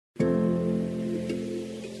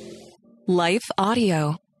Life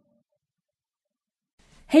Audio.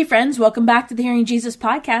 Hey friends, welcome back to the Hearing Jesus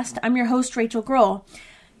podcast. I'm your host, Rachel Grohl.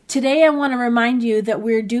 Today I want to remind you that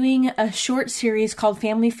we're doing a short series called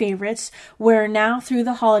Family Favorites, where now through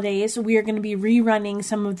the holidays, we are going to be rerunning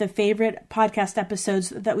some of the favorite podcast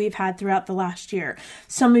episodes that we've had throughout the last year.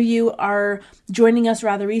 Some of you are joining us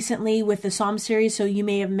rather recently with the Psalm series, so you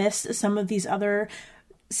may have missed some of these other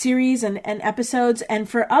series and episodes. And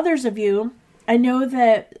for others of you, I know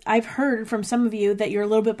that I've heard from some of you that you're a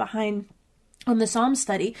little bit behind on the Psalm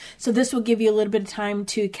study, so this will give you a little bit of time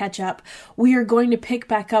to catch up. We are going to pick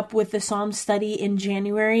back up with the Psalm study in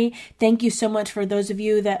January. Thank you so much for those of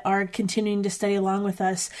you that are continuing to study along with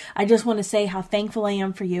us. I just want to say how thankful I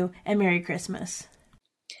am for you, and Merry Christmas.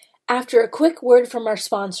 After a quick word from our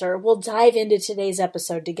sponsor, we'll dive into today's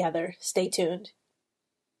episode together. Stay tuned.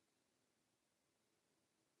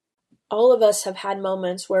 All of us have had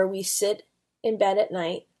moments where we sit in bed at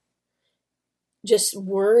night just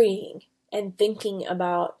worrying and thinking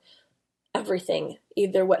about everything,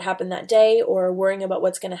 either what happened that day or worrying about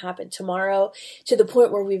what's going to happen tomorrow, to the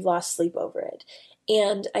point where we've lost sleep over it.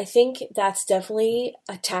 And I think that's definitely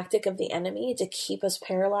a tactic of the enemy to keep us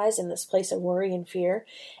paralyzed in this place of worry and fear.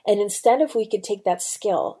 And instead, if we could take that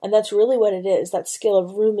skill, and that's really what it is, that skill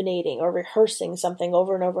of ruminating or rehearsing something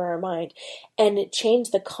over and over in our mind, and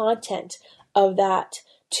change the content of that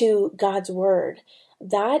to God's word,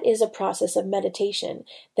 that is a process of meditation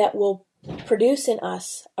that will produce in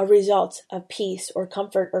us a result of peace or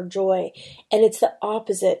comfort or joy. And it's the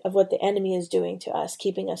opposite of what the enemy is doing to us,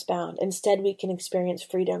 keeping us bound. Instead, we can experience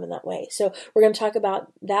freedom in that way. So we're going to talk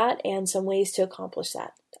about that and some ways to accomplish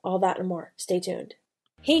that. All that and more. Stay tuned.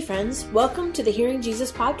 Hey friends, welcome to the Hearing Jesus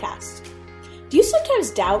podcast. Do you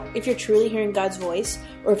sometimes doubt if you're truly hearing God's voice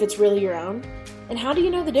or if it's really your own? And how do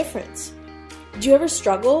you know the difference? Do you ever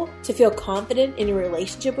struggle to feel confident in your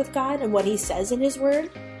relationship with God and what He says in His Word?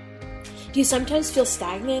 Do you sometimes feel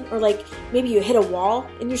stagnant or like maybe you hit a wall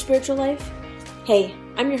in your spiritual life? Hey,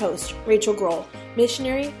 I'm your host, Rachel Grohl,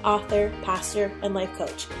 missionary, author, pastor, and life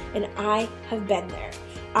coach, and I have been there.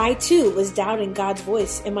 I too was doubting God's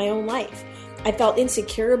voice in my own life. I felt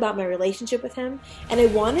insecure about my relationship with Him, and I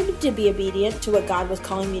wanted to be obedient to what God was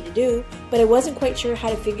calling me to do, but I wasn't quite sure how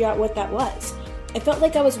to figure out what that was. I felt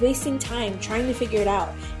like I was wasting time trying to figure it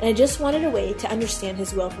out, and I just wanted a way to understand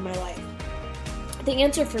His will for my life. The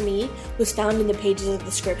answer for me was found in the pages of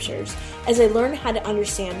the scriptures as I learned how to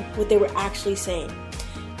understand what they were actually saying.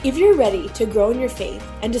 If you're ready to grow in your faith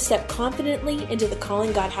and to step confidently into the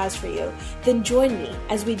calling God has for you, then join me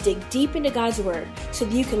as we dig deep into God's Word so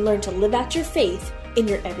that you can learn to live out your faith in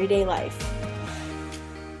your everyday life.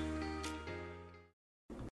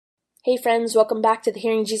 Hey friends, welcome back to the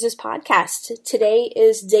Hearing Jesus podcast. Today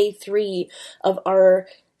is day 3 of our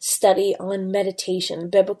study on meditation,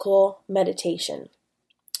 biblical meditation.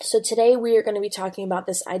 So today we are going to be talking about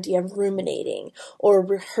this idea of ruminating or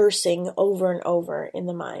rehearsing over and over in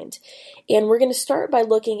the mind. And we're going to start by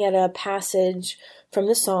looking at a passage from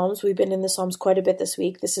the Psalms. We've been in the Psalms quite a bit this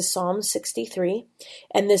week. This is Psalm 63,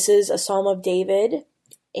 and this is a Psalm of David,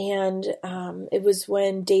 and it was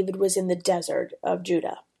when David was in the desert of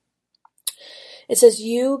Judah. It says,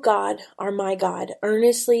 "You, God, are my God.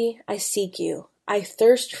 Earnestly I seek you. I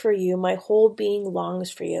thirst for you. My whole being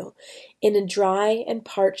longs for you. In a dry and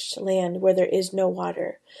parched land where there is no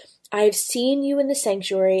water. I have seen you in the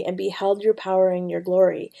sanctuary and beheld your power and your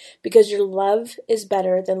glory. Because your love is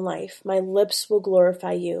better than life, my lips will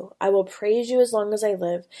glorify you. I will praise you as long as I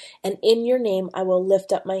live, and in your name I will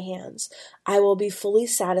lift up my hands. I will be fully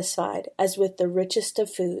satisfied as with the richest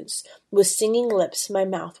of foods. With singing lips my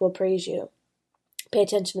mouth will praise you." Pay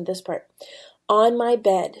attention to this part. "On my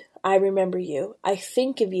bed, I remember you. I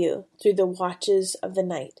think of you through the watches of the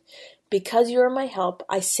night. Because you are my help,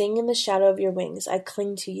 I sing in the shadow of your wings. I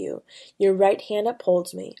cling to you. Your right hand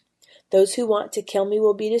upholds me. Those who want to kill me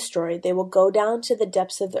will be destroyed. They will go down to the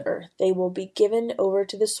depths of the earth. They will be given over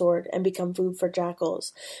to the sword and become food for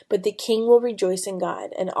jackals. But the king will rejoice in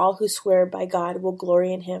God, and all who swear by God will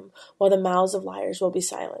glory in Him, while the mouths of liars will be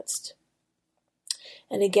silenced."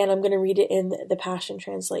 And again, I'm going to read it in the Passion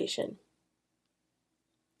Translation.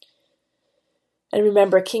 And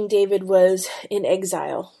remember, King David was in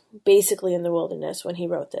exile, basically in the wilderness when he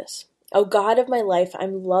wrote this. "O God of my life,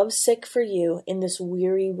 I'm lovesick for you in this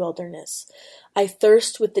weary wilderness. I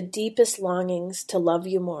thirst with the deepest longings to love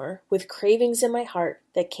you more, with cravings in my heart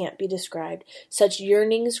that can't be described. Such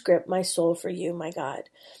yearnings grip my soul for you, my God.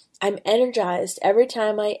 I'm energized every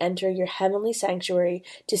time I enter your heavenly sanctuary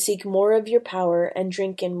to seek more of your power and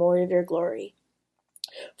drink in more of your glory.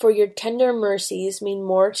 For your tender mercies mean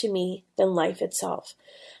more to me than life itself.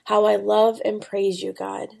 How I love and praise you,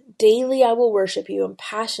 God. Daily I will worship you and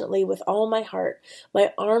passionately with all my heart.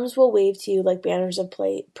 My arms will wave to you like banners of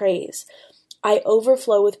praise. I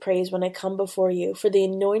overflow with praise when I come before you, for the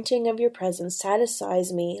anointing of your presence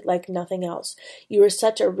satisfies me like nothing else. You are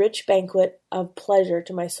such a rich banquet of pleasure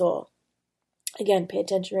to my soul. Again, pay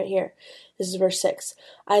attention right here. This is verse 6.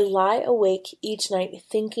 I lie awake each night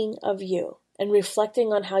thinking of you and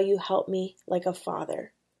reflecting on how you help me like a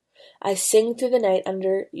father. I sing through the night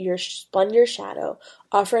under your splendor shadow,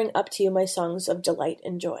 offering up to you my songs of delight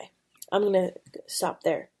and joy. I'm going to stop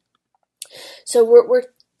there. So we're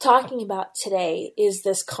talking about today is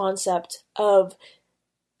this concept of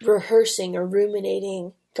rehearsing or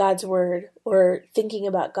ruminating God's word or thinking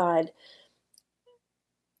about God.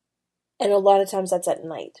 And a lot of times that's at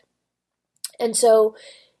night. And so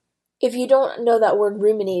if you don't know that word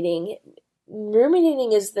ruminating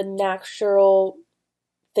is the natural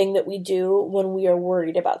thing that we do when we are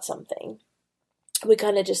worried about something. We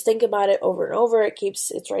kind of just think about it over and over.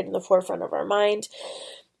 It's right in the forefront of our mind.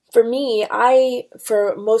 For me,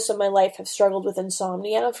 for most of my life have struggled with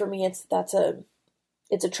insomnia. For me, it's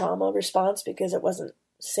a trauma response because it wasn't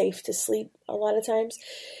safe to sleep a lot of times.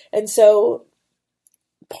 And so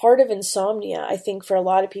part of insomnia, I think for a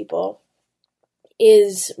lot of people,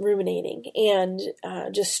 is ruminating and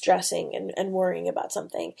just stressing and worrying about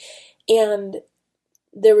something. And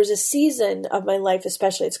there was a season of my life,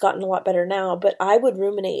 especially, it's gotten a lot better now, but I would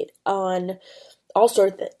ruminate on all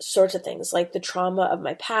sorts of things, like the trauma of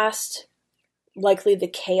my past, likely the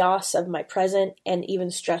chaos of my present, and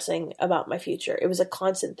even stressing about my future. It was a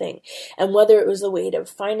constant thing. And whether it was the weight of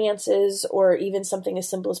finances or even something as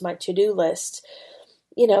simple as my to-do list,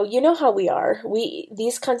 you know how we are.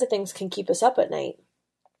 These kinds of things can keep us up at night.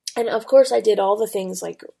 And of course I did all the things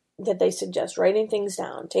like that they suggest, writing things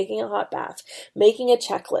down, taking a hot bath, making a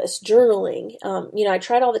checklist, journaling. I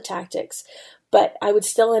tried all the tactics, but I would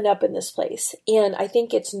still end up in this place. And I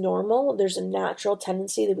think it's normal. There's a natural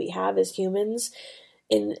tendency that we have as humans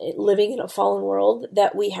in living in a fallen world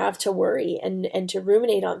that we have to worry and to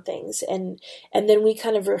ruminate on things. And then we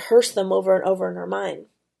kind of rehearse them over and over in our mind.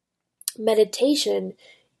 Meditation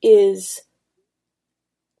is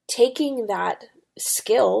taking that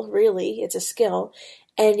skill, really, it's a skill,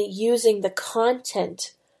 and using the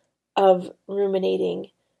content of ruminating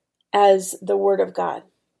as the Word of God.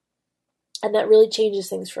 And that really changes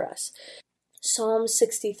things for us. Psalm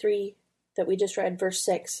 63 that we just read, verse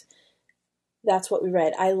 6, that's what we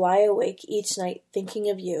read. I lie awake each night thinking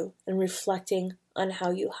of you and reflecting on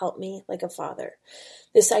how you help me like a father.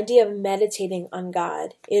 This idea of meditating on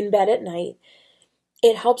God in bed at night,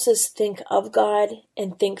 it helps us think of God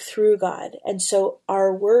and think through God. And so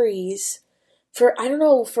our worries, for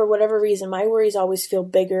whatever reason, my worries always feel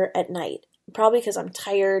bigger at night. Probably because I'm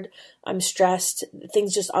tired, I'm stressed,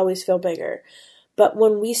 things just always feel bigger. But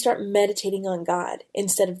when we start meditating on God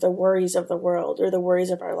instead of the worries of the world or the worries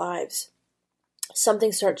of our lives,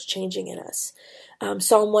 something starts changing in us.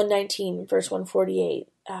 Psalm 119, verse 148,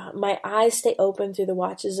 my eyes stay open through the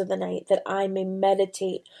watches of the night that I may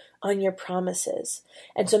meditate on your promises.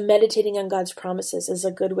 And so meditating on God's promises is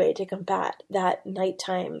a good way to combat that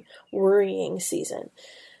nighttime worrying season.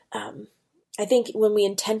 I think when we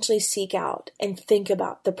intentionally seek out and think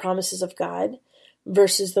about the promises of God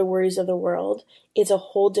versus the worries of the world, it's a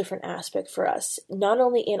whole different aspect for us, not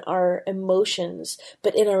only in our emotions,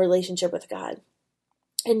 but in our relationship with God.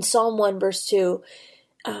 In Psalm 1, verse 2,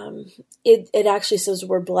 it actually says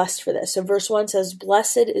we're blessed for this. So verse 1 says,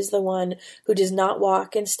 blessed is the one who does not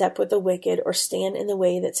walk in step with the wicked or stand in the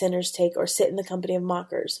way that sinners take or sit in the company of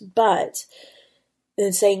mockers. But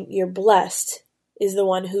then saying you're blessed is the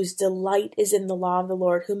one whose delight is in the law of the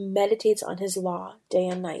Lord, who meditates on his law day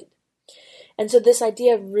and night. And so this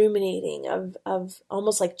idea of ruminating, of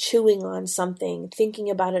almost like chewing on something, thinking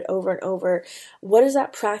about it over and over, what does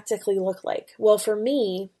that practically look like? Well, for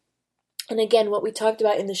me, and again, what we talked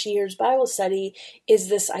about in the She Hears Bible study is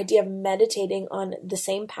this idea of meditating on the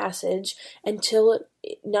same passage until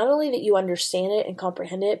not only that you understand it and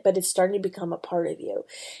comprehend it, but it's starting to become a part of you.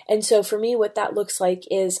 And so for me, what that looks like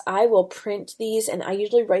is I will print these, and I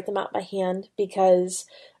usually write them out by hand because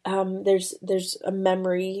there's a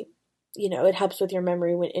memory. It helps with your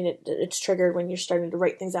memory when it's triggered when you're starting to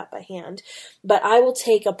write things out by hand. But I will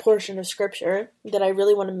take a portion of scripture that I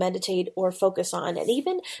really want to meditate or focus on, and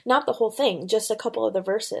even not the whole thing, just a couple of the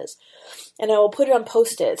verses. And I will put it on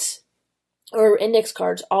Post-its or index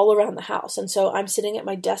cards all around the house. And so I'm sitting at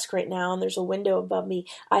my desk right now, and there's a window above me.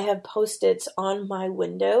 I have Post-its on my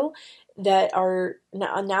window that are,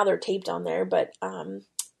 now they're taped on there, but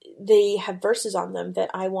they have verses on them that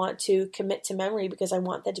I want to commit to memory because I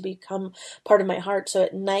want that to become part of my heart. So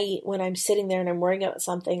at night, when I'm sitting there and I'm worrying about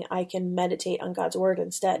something, I can meditate on God's word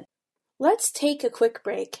instead. Let's take a quick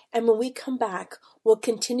break, and when we come back, we'll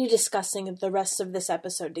continue discussing the rest of this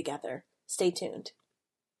episode together. Stay tuned.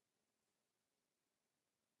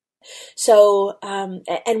 So,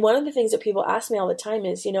 and one of the things that people ask me all the time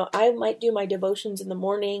is, I might do my devotions in the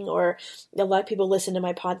morning, or a lot of people listen to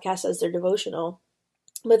my podcast as their devotional.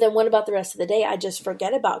 But then what about the rest of the day? I just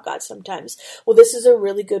forget about God sometimes. Well, this is a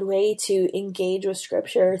really good way to engage with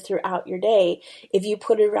scripture throughout your day if you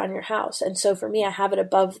put it around your house. And so for me, I have it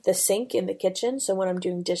above the sink in the kitchen. So when I'm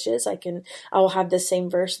doing dishes, I will have the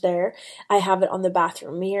same verse there. I have it on the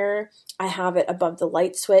bathroom mirror. I have it above the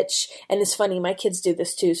light switch. And it's funny, my kids do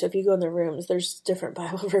this too. So if you go in their rooms, there's different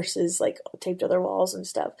Bible verses like taped to their walls and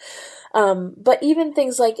stuff. But even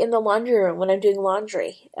things like in the laundry room, when I'm doing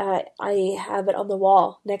laundry, I have it on the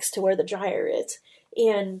wall next to where the dryer is.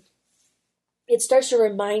 And it starts to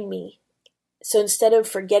remind me. So instead of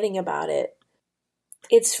forgetting about it,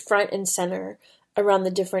 it's front and center around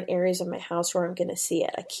the different areas of my house where I'm going to see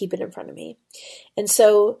it. I keep it in front of me. And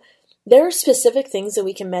so there are specific things that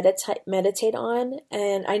we can meditate on.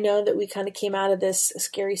 And I know that we kind of came out of this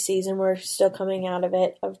scary season. We're still coming out of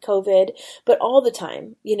it, of COVID, but all the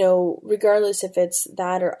time, regardless if it's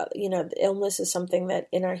that or, the illness is something that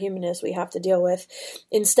in our humanness we have to deal with.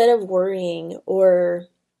 Instead of worrying or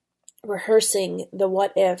rehearsing the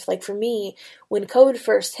what if, like for me, when COVID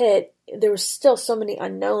first hit, there was still so many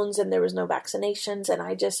unknowns and there was no vaccinations. And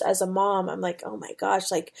I just, as a mom, I'm like, oh my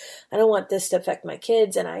gosh, I don't want this to affect my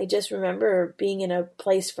kids. And I just remember being in a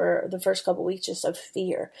place for the first couple of weeks just of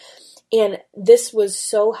fear. And this was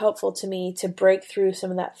so helpful to me to break through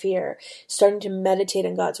some of that fear, starting to meditate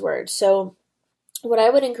on God's word. So what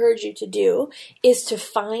I would encourage you to do is to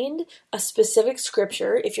find a specific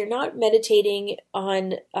scripture. If you're not meditating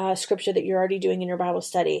on scripture that you're already doing in your Bible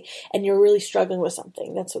study and you're really struggling with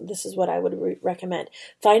something, this is what I would recommend.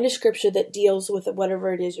 Find a scripture that deals with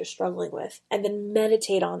whatever it is you're struggling with, and then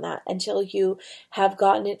meditate on that until you have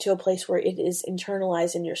gotten it to a place where it is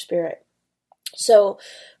internalized in your spirit. So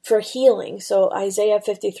for healing, so Isaiah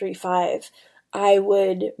 53:5, I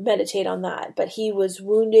would meditate on that. But he was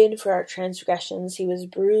wounded for our transgressions. He was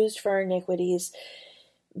bruised for our iniquities.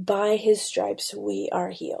 By his stripes we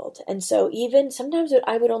are healed. And so even sometimes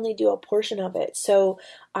I would only do a portion of it. So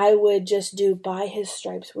I would just do by his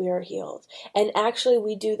stripes we are healed. And actually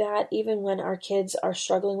we do that even when our kids are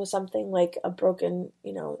struggling with something like a broken,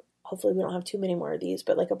 hopefully we don't have too many more of these,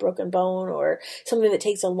 but like a broken bone or something that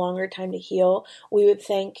takes a longer time to heal, we would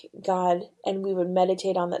thank God and we would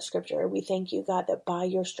meditate on that scripture. We thank you, God, that by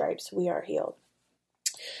your stripes we are healed.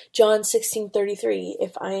 John 16:33,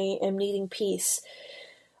 if I am needing peace,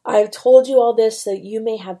 I have told you all this so that you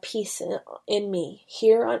may have peace in me.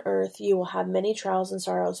 Here on earth you will have many trials and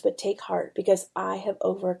sorrows, but take heart because I have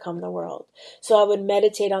overcome the world. So I would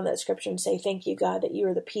meditate on that scripture and say, thank you, God, that you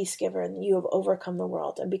are the peace giver and you have overcome the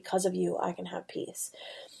world. And because of you, I can have peace.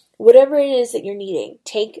 Whatever it is that you're needing,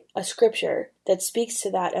 take a scripture that speaks to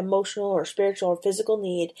that emotional or spiritual or physical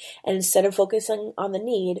need. And instead of focusing on the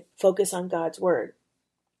need, focus on God's word.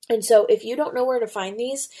 And so if you don't know where to find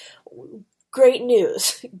these, great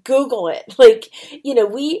news. Google it.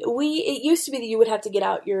 It used to be that you would have to get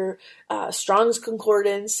out your Strong's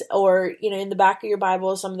Concordance or, in the back of your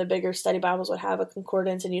Bible, some of the bigger study Bibles would have a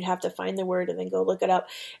concordance and you'd have to find the word and then go look it up.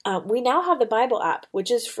 We now have the Bible app,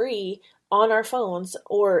 which is free on our phones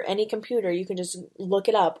or any computer. You can just look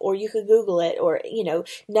it up or you could Google it or,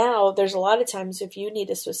 now there's a lot of times if you need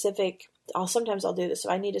a specific, sometimes I'll do this.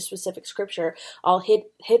 If I need a specific scripture, I'll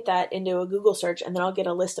hit that into a Google search and then I'll get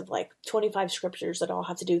a list of 25 scriptures that all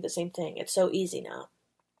have to do the same thing. It's so easy now.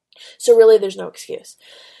 So really there's no excuse.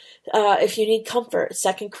 If you need comfort,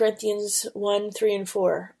 2 Corinthians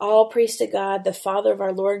 1:3-4. All praise to God, the Father of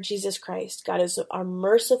our Lord Jesus Christ. God is our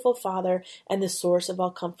merciful Father and the source of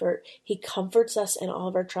all comfort. He comforts us in all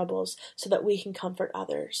of our troubles so that we can comfort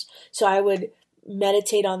others. So I would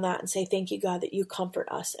meditate on that and say, thank you, God, that you comfort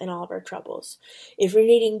us in all of our troubles. If you're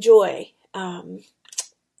needing joy, John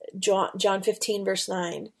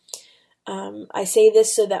 15:9. I say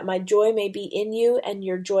this so that my joy may be in you and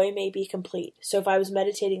your joy may be complete. So if I was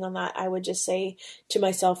meditating on that, I would just say to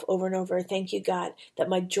myself over and over, thank you, God, that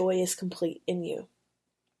my joy is complete in you.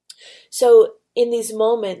 So in these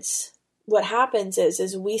moments, what happens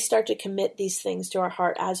is we start to commit these things to our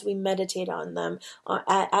heart as we meditate on them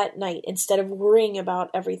at night. Instead of worrying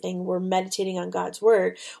about everything, we're meditating on God's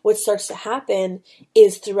word. What starts to happen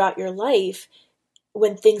is throughout your life,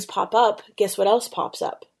 when things pop up, guess what else pops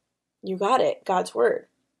up? You got it, God's word.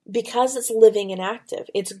 because it's living and active.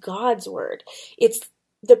 It's God's word. It's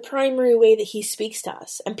the primary way that he speaks to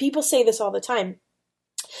us. And people say this all the time.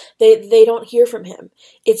 They don't hear from him.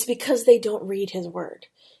 It's because they don't read his word.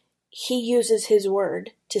 He uses his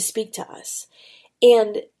word to speak to us.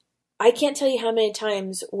 And I can't tell you how many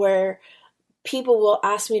times where people will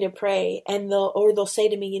ask me to pray and they'll say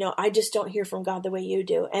to me, I just don't hear from God the way you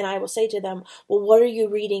do. And I will say to them, well, what are you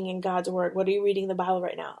reading in God's word? What are you reading in the Bible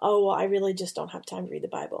right now? Oh, well, I really just don't have time to read the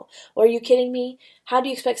Bible. Well, are you kidding me? How do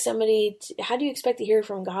you expect to hear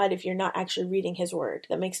from God if you're not actually reading his word?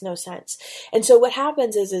 That makes no sense. And so what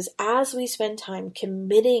happens is as we spend time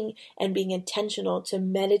committing and being intentional to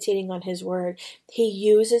meditating on his word, he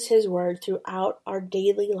uses his word throughout our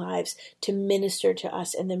daily lives to minister to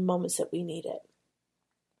us in the moments that we need it.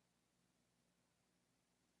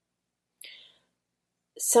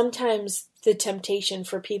 Sometimes the temptation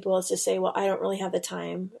for people is to say, well, I don't really have the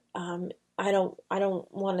time. I don't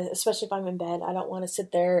want to, especially if I'm in bed, I don't want to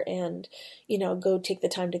sit there and, go take the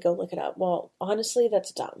time to go look it up. Well, honestly,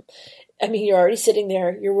 that's dumb. I mean, you're already sitting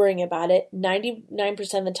there, you're worrying about it.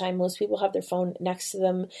 99% of the time, most people have their phone next to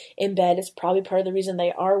them in bed. It's probably part of the reason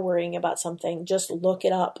they are worrying about something. Just look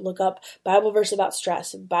it up. Look up Bible verse about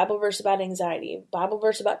stress, Bible verse about anxiety, Bible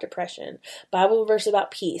verse about depression, Bible verse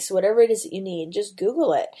about peace, whatever it is that you need. Just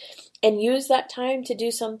Google it and use that time to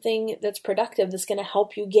do something that's productive, that's going to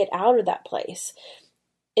help you get out of that place.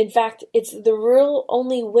 In fact, it's the real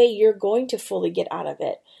only way you're going to fully get out of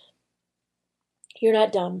it. You're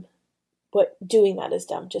not dumb. But doing that is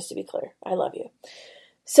dumb, just to be clear. I love you.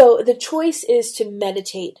 So the choice is to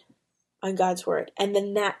meditate on God's word. And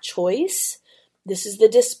then that choice, this is the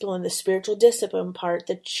discipline, the spiritual discipline part,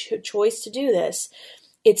 the choice to do this.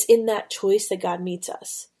 It's in that choice that God meets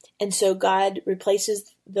us. And so God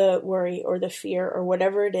replaces the worry or the fear or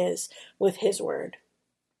whatever it is with his word.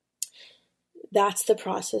 That's the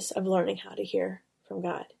process of learning how to hear from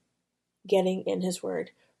God. Getting in his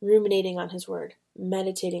word, ruminating on his word,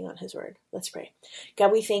 meditating on his word. Let's pray.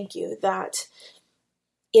 God, we thank you that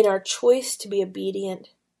in our choice to be obedient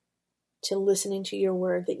to listening to your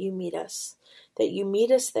word, that you meet us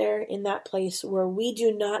there in that place where we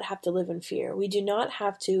do not have to live in fear. We do not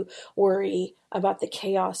have to worry about the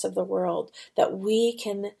chaos of the world, that we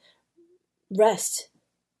can rest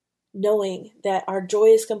knowing that our joy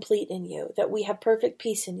is complete in you, that we have perfect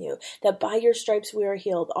peace in you, that by your stripes we are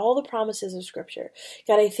healed, all the promises of Scripture.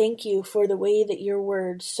 God, I thank you for the way that your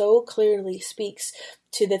word so clearly speaks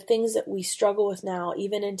to the things that we struggle with now,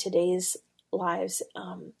 even in today's lives.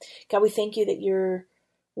 God, we thank you that your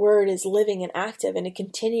word is living and active and it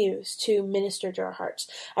continues to minister to our hearts.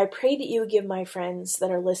 I pray that you would give my friends that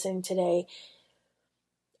are listening today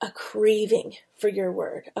a craving for your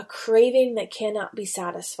word, a craving that cannot be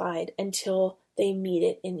satisfied until they meet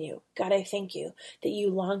it in you. God, I thank you that you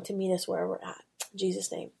long to meet us where we're at. In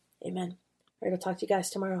Jesus' name, amen. All right, I'll talk to you guys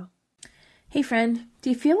tomorrow. Hey friend, do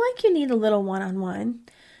you feel like you need a little one-on-one?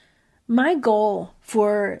 My goal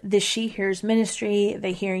for the She Hears ministry, the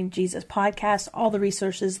Hearing Jesus podcast, all the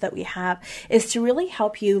resources that we have, is to really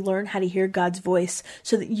help you learn how to hear God's voice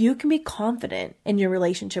so that you can be confident in your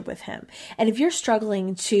relationship with him. And if you're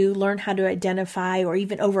struggling to learn how to identify or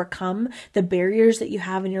even overcome the barriers that you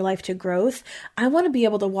have in your life to growth, I want to be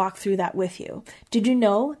able to walk through that with you. Did you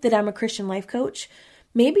know that I'm a Christian life coach?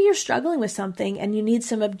 Maybe you're struggling with something and you need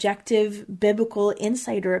some objective biblical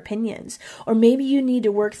insight or opinions. Or maybe you need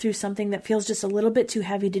to work through something that feels just a little bit too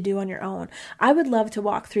heavy to do on your own. I would love to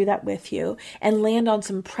walk through that with you and land on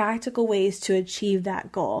some practical ways to achieve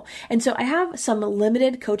that goal. And so I have some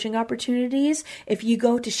limited coaching opportunities. If you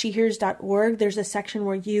go to shehears.org, there's a section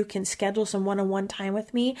where you can schedule some one-on-one time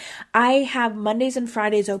with me. I have Mondays and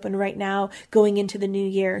Fridays open right now going into the new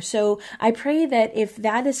year. So I pray that if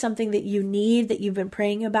that is something that you need, that you've been praying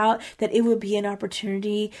about, that it would be an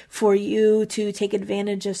opportunity for you to take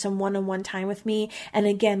advantage of some one-on-one time with me. And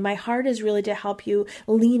again, my heart is really to help you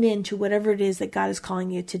lean into whatever it is that God is calling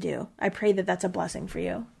you to do. I pray that that's a blessing for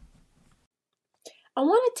you. I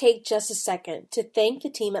want to take just a second to thank the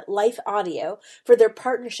team at Life Audio for their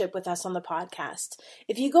partnership with us on the podcast.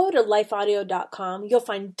 If you go to lifeaudio.com, you'll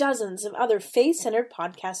find dozens of other faith-centered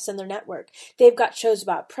podcasts in their network. They've got shows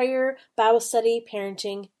about prayer, Bible study,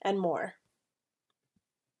 parenting, and more.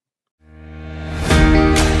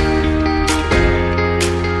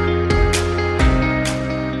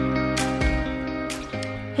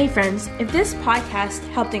 Hey friends, if this podcast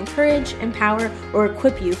helped encourage, empower, or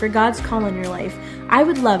equip you for God's call in your life, I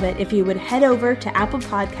would love it if you would head over to Apple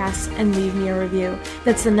Podcasts and leave me a review.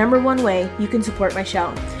 That's the #1 way you can support my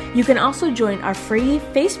show. You can also join our free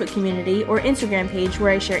Facebook community or Instagram page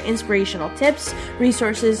where I share inspirational tips,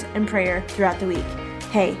 resources, and prayer throughout the week.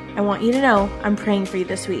 Hey, I want you to know I'm praying for you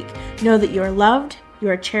this week. Know that you are loved, you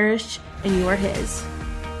are cherished, and you are His.